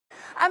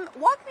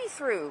Walk me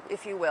through,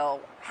 if you will,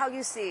 how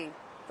you see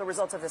the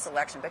results of this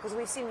election, because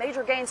we've seen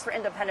major gains for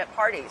independent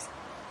parties.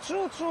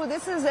 True.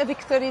 This is a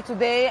victory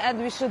today, and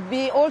we should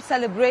be all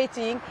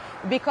celebrating,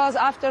 because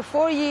after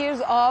 4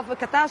 years of a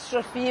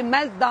catastrophe,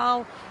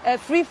 meltdown,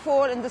 free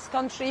fall in this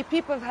country,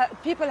 people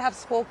have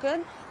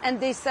spoken,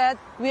 and they said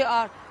we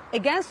are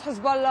against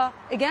Hezbollah,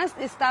 against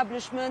the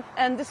establishment,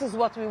 and this is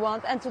what we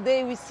want. And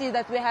today we see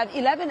that we have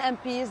 11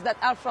 MPs that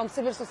are from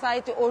civil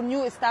society or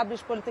new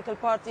established political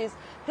parties,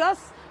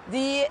 plus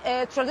the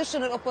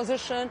traditional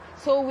opposition.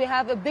 So we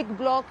have a big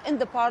bloc in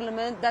the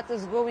parliament that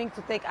is going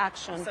to take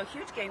action. So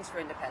huge gains for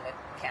independent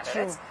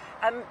candidates.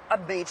 A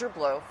major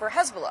blow for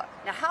Hezbollah.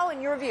 Now, how,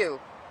 in your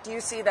view, do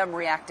you see them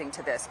reacting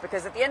to this?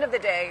 Because at the end of the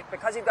day,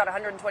 because you've got a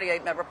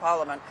 128-member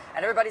parliament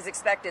and everybody's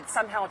expected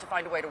somehow to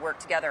find a way to work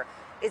together,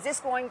 is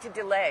this going to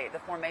delay the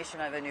formation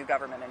of a new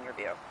government, in your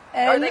view? Or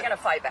are they going to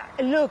fight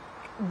back? Look,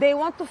 they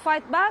want to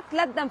fight back.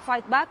 Let them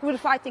fight back. We're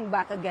fighting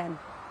back again.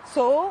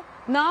 So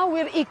now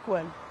we're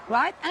equal,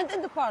 right? And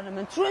in the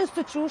parliament, through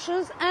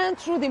institutions and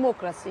through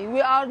democracy.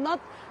 We are not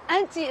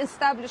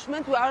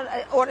anti-establishment,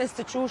 or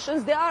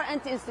institutions. They are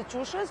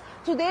anti-institutions.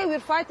 Today we're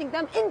fighting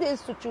them in the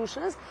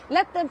institutions.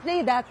 Let them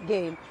play that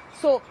game.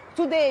 So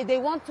today they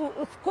want to,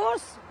 of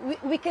course,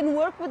 we can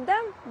work with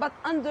them, but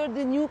under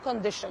the new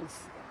conditions.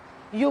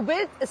 You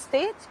build a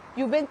state,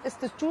 you build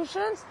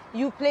institutions,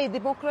 you play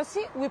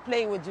democracy, we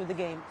play with you the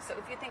game. So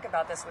if you think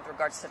about this with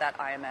regards to that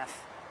IMF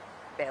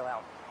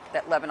bailout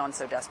that Lebanon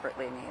so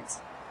desperately needs,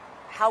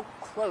 how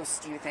close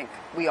do you think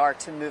we are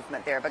to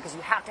movement there? Because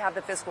you have to have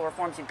the fiscal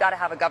reforms, you've got to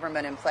have a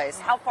government in place.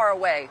 How far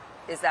away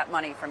is that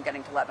money from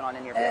getting to Lebanon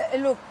in your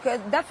view? Look,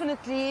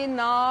 definitely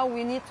now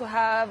we need to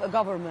have a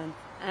government.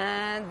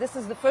 And this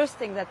is the first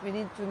thing that we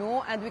need to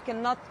know, and we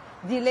cannot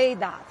delay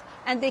that.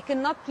 And they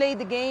cannot play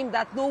the game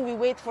that, no, we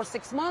wait for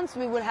 6 months,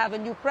 we will have a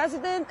new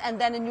president and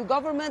then a new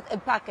government, a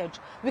package.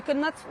 We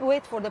cannot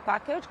wait for the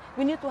package.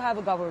 We need to have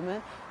a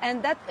government.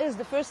 And that is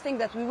the first thing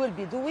that we will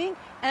be doing,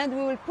 and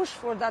we will push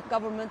for that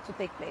government to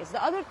take place.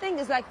 The other thing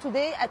is, like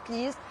today at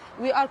least,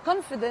 we are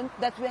confident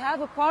that we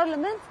have a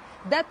parliament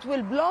that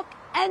will block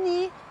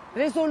any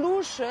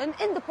resolution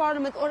in the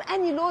parliament or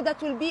any law that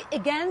will be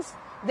against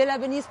the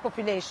Lebanese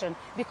population,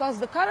 because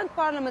the current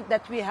parliament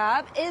that we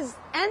have is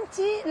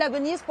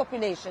anti-Lebanese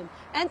population,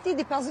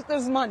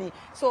 anti-depositors' money.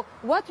 So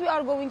what we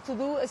are going to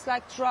do is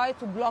like try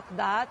to block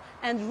that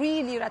and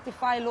really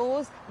ratify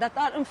laws that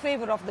are in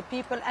favor of the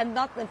people and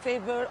not in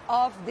favor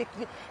of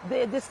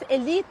this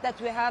elite that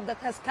we have that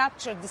has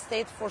captured the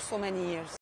state for so many years.